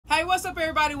Alright, what's up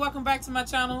everybody? Welcome back to my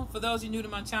channel. For those of you new to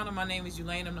my channel, my name is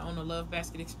Elaine. I'm the owner of Love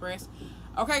Basket Express.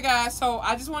 Okay guys, so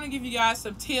I just want to give you guys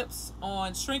some tips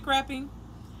on shrink wrapping.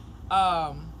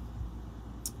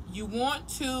 You want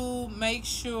to make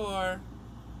sure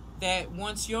that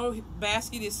once your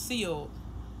basket is sealed,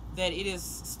 that it is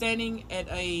standing at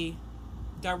a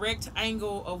direct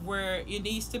angle of where it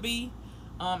needs to be.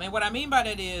 And what I mean by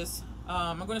that is,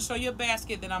 I'm going to show you a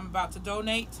basket that I'm about to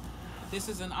donate. This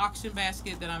is an auction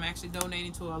basket that I'm actually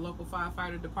donating to a local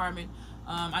firefighter department.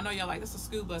 I know y'all like, this is a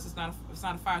school bus, it's not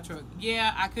a fire truck.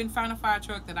 Yeah, I couldn't find a fire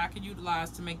truck that I could utilize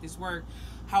to make this work.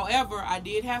 However, I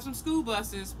did have some school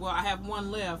buses. Well, I have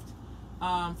one left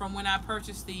from when I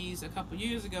purchased these a couple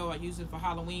years ago. I used it for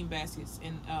Halloween baskets,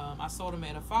 and I sold them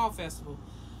at a fall festival.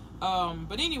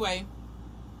 But anyway,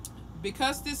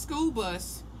 because this school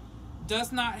bus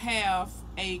does not have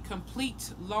a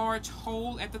complete large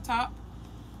hole at the top,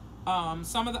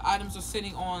 some of the items are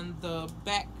sitting on the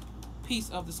back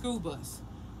piece of the school bus.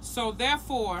 So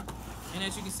therefore, and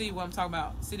as you can see what I'm talking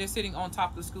about, see, they're sitting on top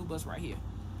of the school bus right here,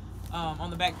 on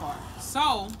the back part.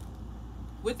 So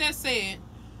with that said,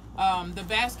 the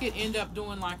basket ended up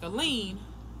doing like a lean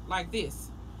like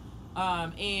this.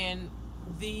 And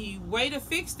the way to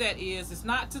fix that is, it's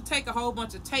not to take a whole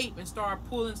bunch of tape and start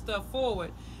pulling stuff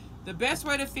forward. The best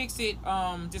way to fix it,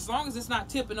 just as long as it's not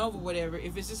tipping over, whatever,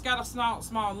 if it's just got a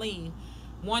small lean,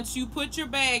 once you put your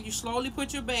bag, you slowly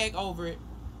put your bag over it.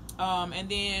 And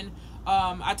then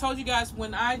I told you guys,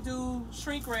 when I do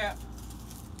shrink wrap,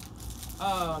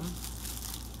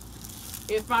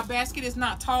 if my basket is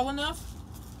not tall enough,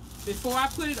 before I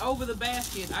put it over the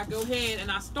basket, I go ahead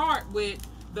and I start with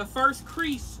the first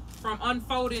crease from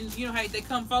unfolding. You know how they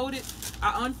come folded?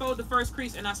 I unfold the first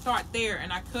crease and I start there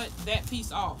and I cut that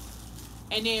piece off.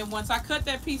 And then once I cut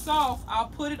that piece off, I'll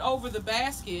put it over the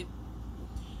basket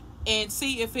and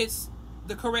see if it's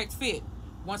the correct fit.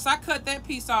 Once I cut that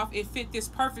piece off, it fit this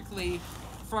perfectly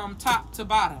from top to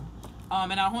bottom.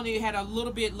 And I only had a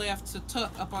little bit left to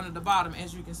tuck up under the bottom,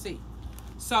 as you can see.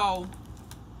 So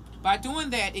by doing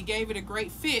that, it gave it a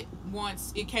great fit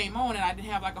once it came on, and I didn't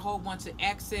have like a whole bunch of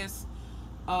excess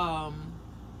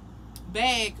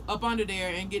bag up under there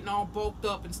and getting all bulked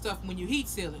up and stuff when you heat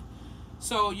seal it.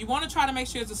 So you want to try to make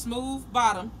sure it's a smooth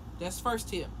bottom. That's first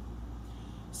tip.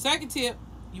 Second tip,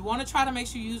 you want to try to make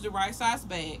sure you use the right size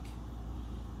bag.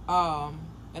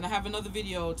 And I have another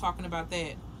video talking about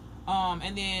that.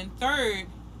 And then third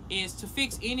is to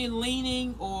fix any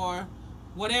leaning or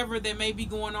whatever that may be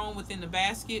going on within the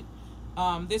basket.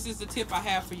 This is the tip I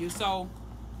have for you. So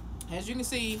as you can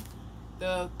see,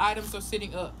 the items are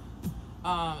sitting up.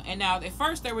 And now at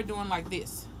first they were doing like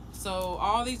this. So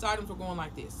all these items were going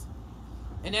like this.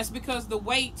 And that's because the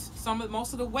weight,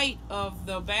 most of the weight of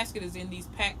the basket is in these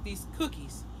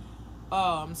cookies.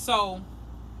 So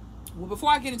well,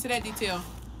 before I get into that detail,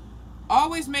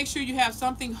 always make sure you have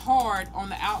something hard on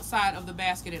the outside of the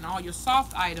basket and all your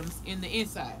soft items in the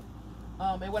inside.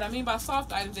 And what I mean by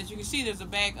soft items, as you can see, there's a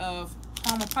bag of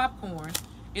Hama popcorn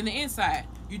in the inside.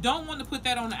 You don't want to put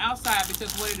that on the outside,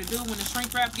 because what it'll do when the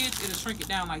shrink wrap gets, it'll shrink it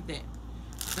down like that.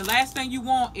 The last thing you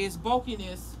want is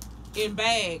bulkiness in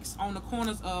bags on the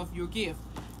corners of your gift.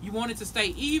 You want it to stay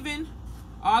even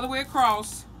all the way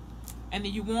across, and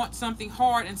then you want something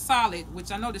hard and solid,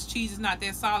 which I know this cheese is not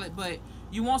that solid, but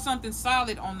you want something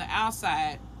solid on the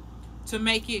outside to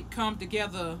make it come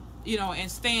together, you know,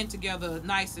 and stand together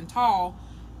nice and tall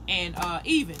and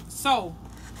even. So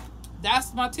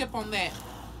that's my tip on that.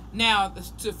 Now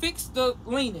to fix the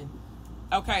leaning,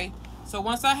 okay, so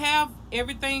once I have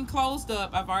everything closed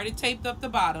up, I've already taped up the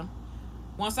bottom.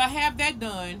 Once I have that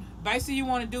done, basically you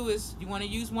want to do is you want to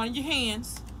use one of your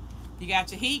hands. You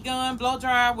got your heat gun, blow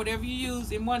dryer, whatever you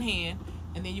use in one hand,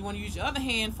 and then you want to use your other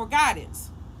hand for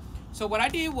guidance. So what I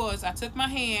did was I took my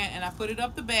hand and I put it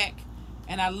up the back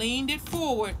and I leaned it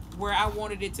forward where I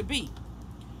wanted it to be.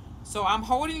 So I'm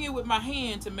holding it with my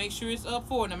hand to make sure it's up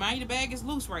forward. Now mind you, the bag is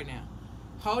loose right now.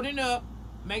 Hold it up,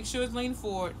 make sure it's leaning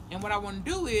forward. And what I want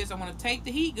to do is I want to take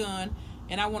the heat gun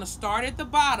and I want to start at the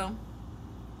bottom.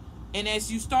 And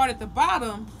as you start at the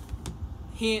bottom,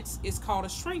 hence it's called a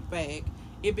shrink bag,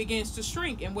 it begins to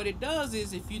shrink. And what it does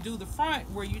is, if you do the front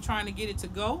where you're trying to get it to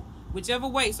go, whichever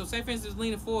way, so say for instance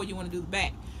leaning forward, you want to do the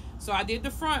back. So I did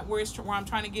the front where I'm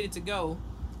trying to get it to go.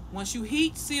 Once you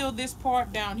heat seal this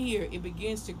part down here, it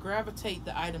begins to gravitate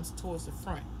the items towards the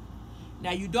front.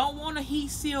 Now you don't want to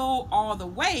heat seal all the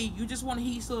way, you just want to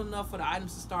heat seal enough for the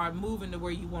items to start moving to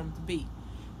where you want them to be.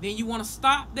 Then you want to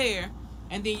stop there,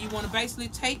 and then you want to basically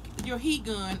take your heat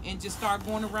gun and just start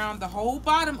going around the whole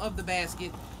bottom of the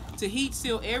basket to heat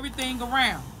seal everything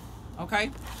around. Okay,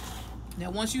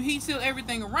 now once you heat seal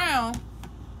everything around,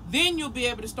 Then you'll be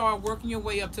able to start working your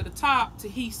way up to the top to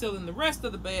heat sealing the rest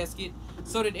of the basket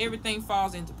so that everything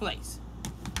falls into place.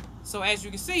 So as you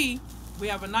can see, we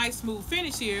have a nice smooth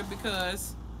finish here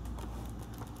because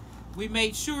we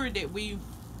made sure that we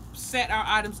set our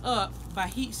items up by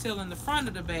heat sealing the front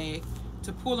of the bag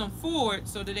to pull them forward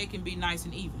so that they can be nice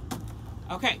and even.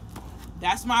 Okay,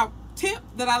 that's my tip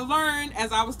that I learned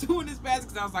as I was doing this basket,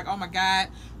 because I was like, oh my God,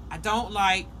 I don't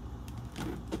like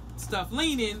stuff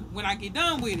leaning when I get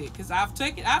done with it, because I've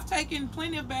taken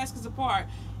plenty of baskets apart.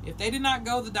 If they did not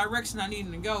go the direction I need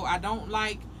them to go, I don't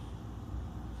like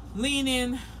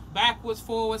leaning backwards,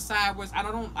 forwards, sideways. I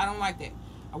don't like that.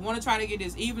 I want to try to get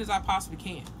as even as I possibly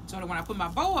can, so that when I put my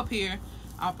bow up here,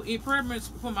 I'll pretty much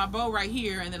put my bow right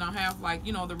here, and then I'll have, like,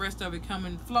 you know, the rest of it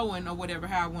coming, flowing, or whatever,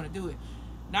 how I want to do it.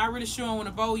 Not really sure on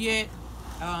a bow yet.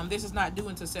 This is not due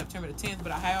until September the 10th,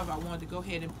 but I wanted to go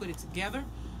ahead and put it together.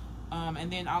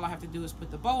 And then all I have to do is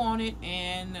put the bow on it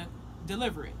and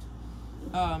deliver it.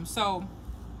 So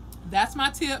that's my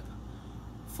tip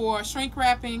for shrink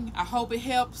wrapping. I hope it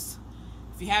helps.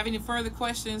 If you have any further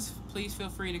questions, please feel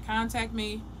free to contact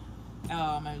me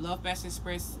at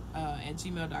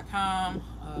lovebasketexpress@gmail.com.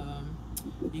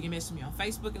 You can message me on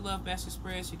Facebook at Love Basket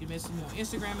Express. You can message me on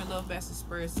Instagram at Love Basket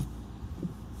Express.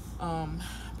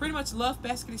 Pretty much Love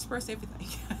Basket Express everything.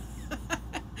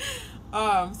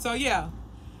 So yeah,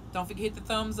 don't forget to hit the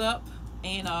thumbs up,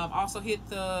 and also hit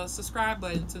the subscribe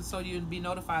button so you'll be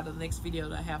notified of the next video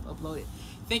that I have uploaded.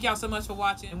 Thank y'all so much for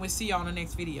watching, and we'll see y'all in the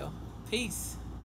next video. Peace.